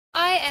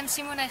I am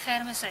Simone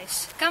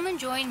Germeshuis. Come and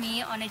join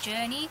me on a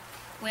journey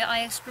where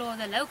I explore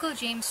the local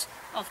gems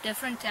of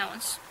different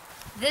towns.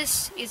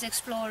 This is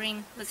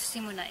Exploring with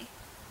Simone.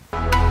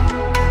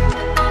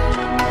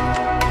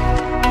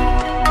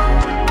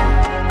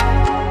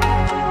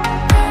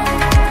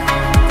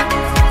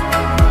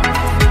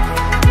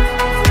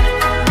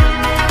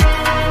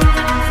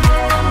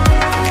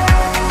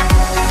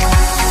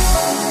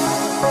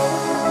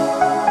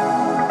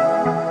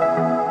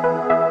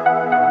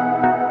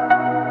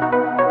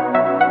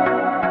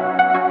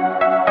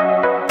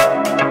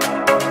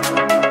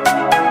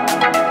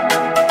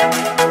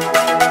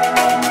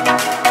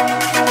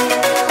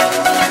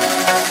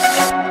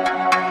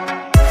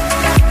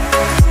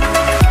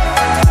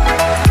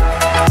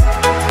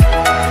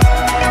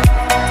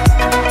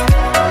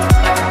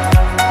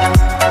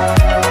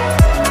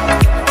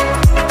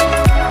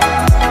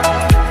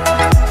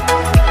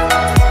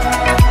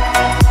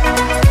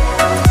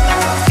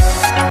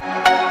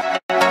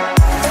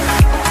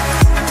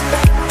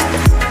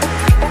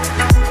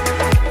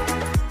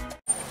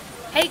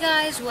 Hey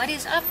guys, what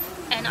is up?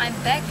 And I'm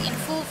back in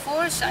full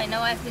force. I know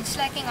I've been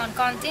slacking on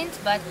content,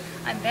 but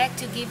I'm back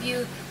to give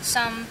you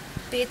some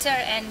better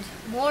and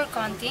more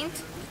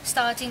content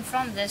starting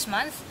from this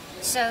month.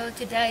 So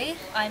today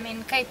I'm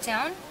in Cape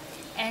Town,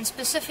 and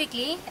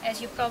specifically,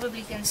 as you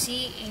probably can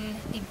see, in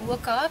the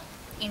Bo-Kaap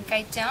in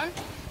Cape Town.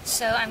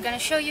 So I'm going to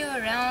show you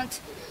around.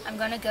 I'm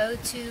going to go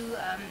to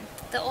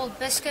the old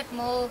biscuit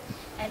mall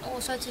and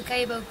also to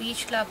Cabo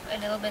Beach Club a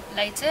little bit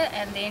later,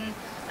 and then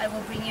I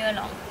will bring you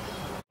along.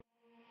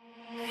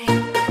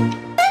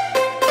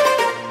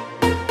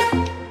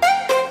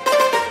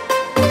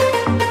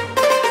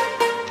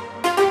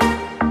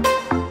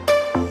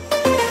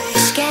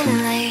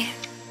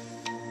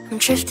 I'm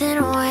drifting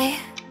away,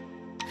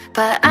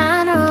 but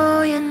I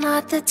know you're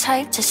not the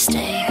type to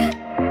stay.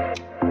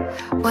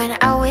 When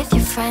out with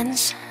your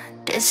friends,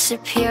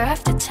 disappear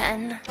after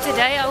 10.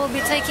 Today I will be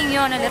taking you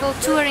on a little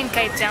tour in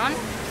Cape Town.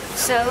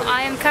 So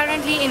I am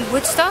currently in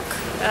Woodstock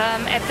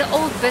at the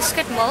old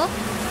biscuit mall,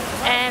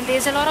 and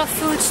there's a lot of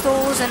food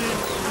stalls and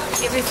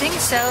everything,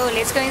 so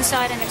let's go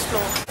inside and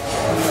explore.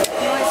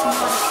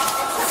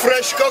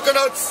 Fresh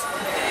coconuts!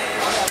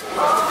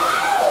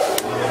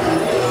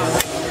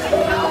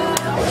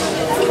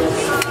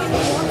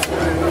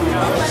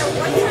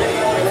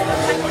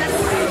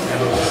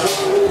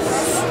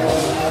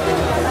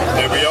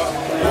 There we are.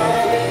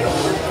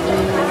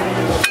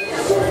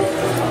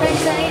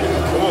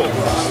 Cool.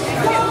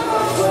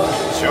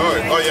 Sure.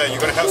 Oh yeah, you're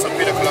gonna have some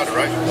pina colada,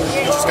 right?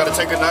 You just gotta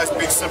take a nice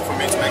big sip for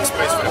me to make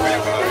space for the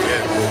pina colada.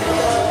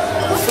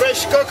 Yeah.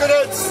 Fresh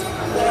coconuts.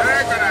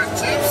 Coconut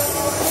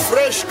chips.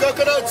 Fresh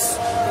coconuts.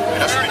 Yeah,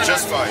 that should be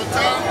just fine.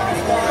 That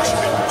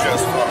should be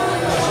just fine.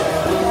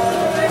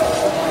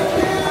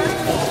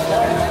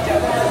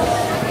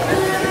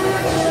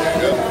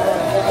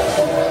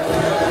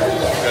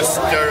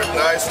 Stir it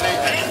nicely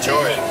and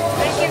enjoy it.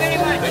 Thank you very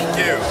much. Thank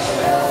you.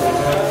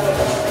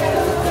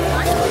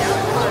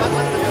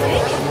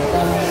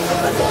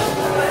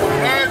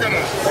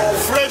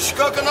 Fresh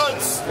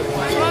coconuts.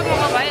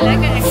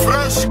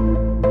 Fresh.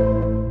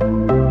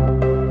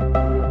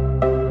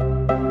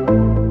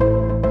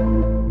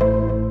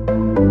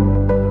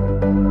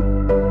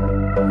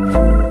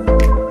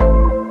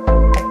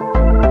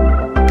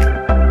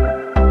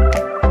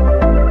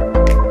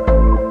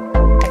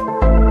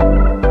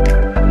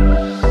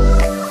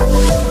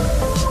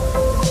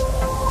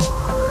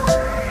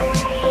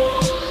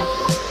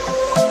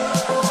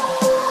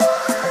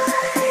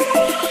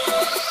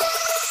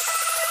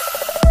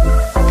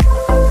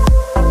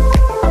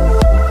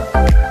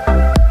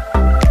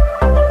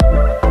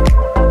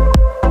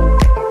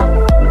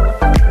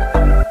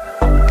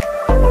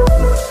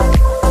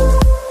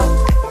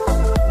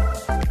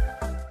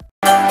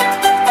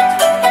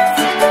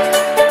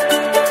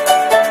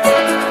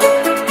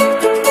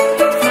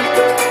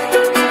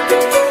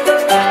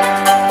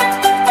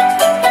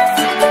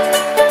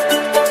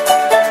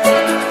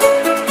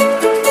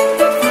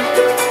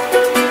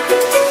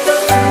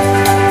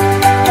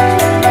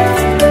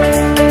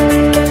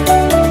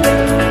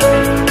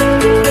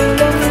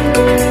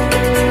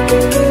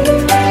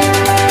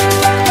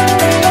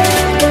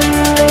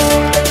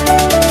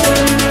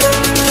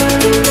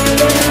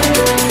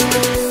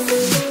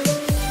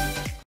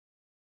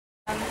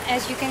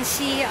 As you can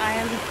see, I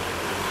am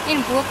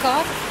in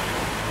Bo-Kaap,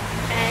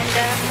 and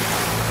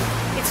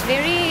it's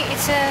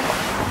a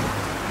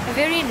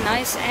very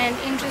nice and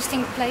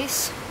interesting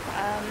place.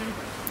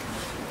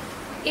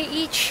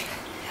 Each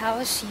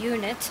house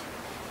unit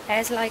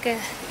has like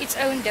its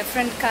own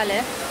different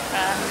color.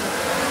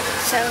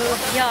 So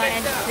yeah,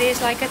 and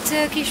there's like a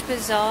Turkish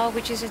bazaar,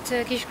 which is a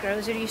Turkish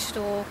grocery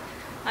store.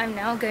 I'm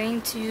now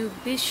going to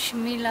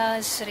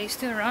Bismillah's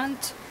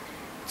restaurant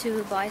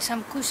to buy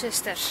some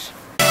koesisters.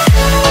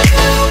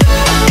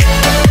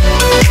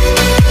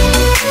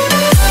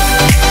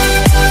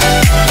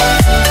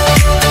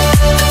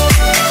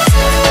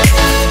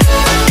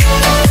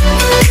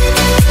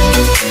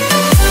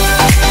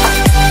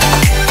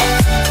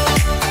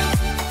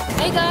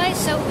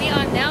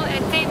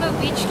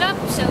 Beach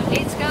Club, so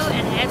let's go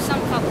and have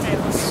some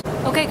cocktails.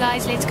 Okay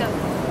guys, let's go.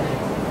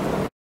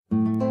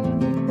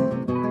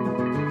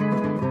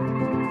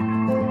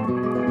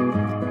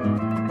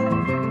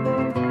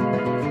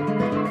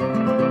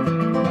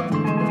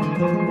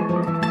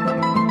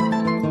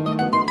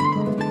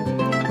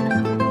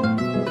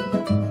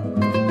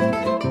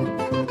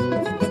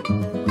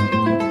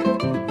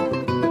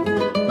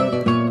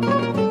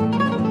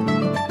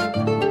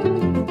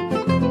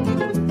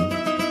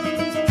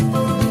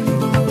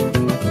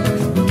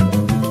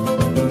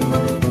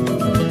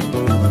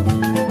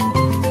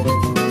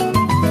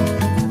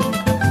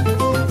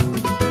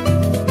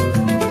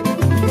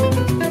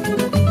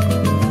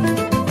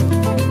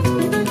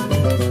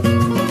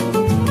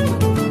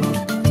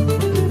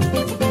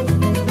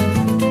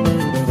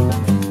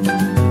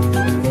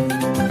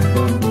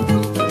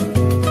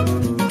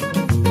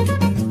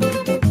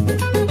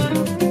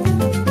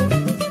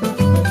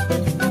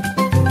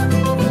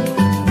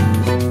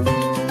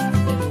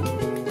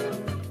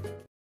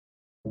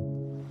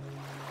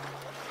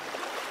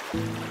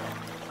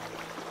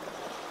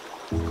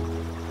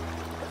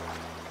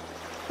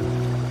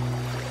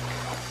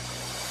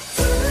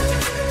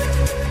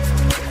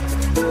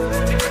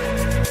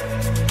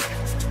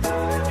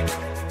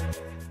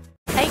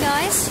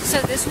 So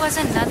this was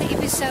another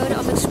episode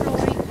of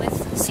Exploring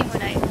with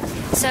Simone.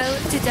 So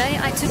today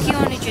I took you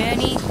on a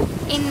journey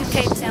in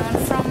Cape Town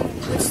from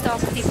Woodstock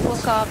to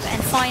Bo-Kaap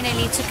and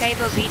finally to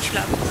Cabo Beach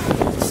Club.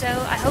 So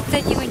I hope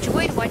that you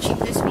enjoyed watching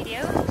this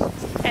video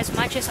as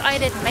much as I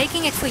did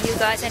making it for you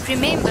guys. And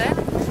remember,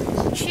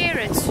 share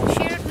it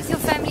with your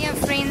family and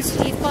friends,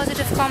 leave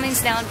positive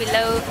comments down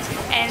below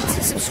and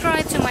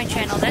subscribe to my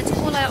channel. That's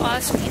all I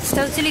ask. It's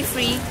totally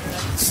free.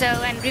 So,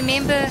 and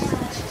remember,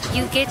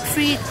 you get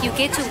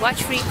to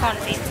watch free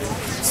content.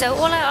 So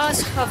all I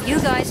ask of you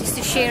guys is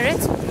to share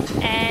it,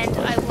 and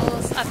I will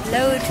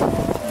upload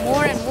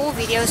more and more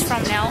videos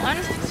from now on.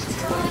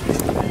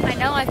 I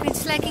know I've been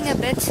slacking a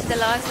bit the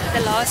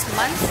last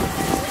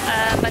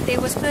month, but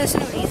there was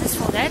personal reasons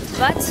for that,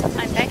 but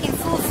I'm back in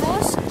full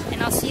force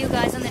and I'll see you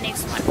guys on the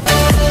next one.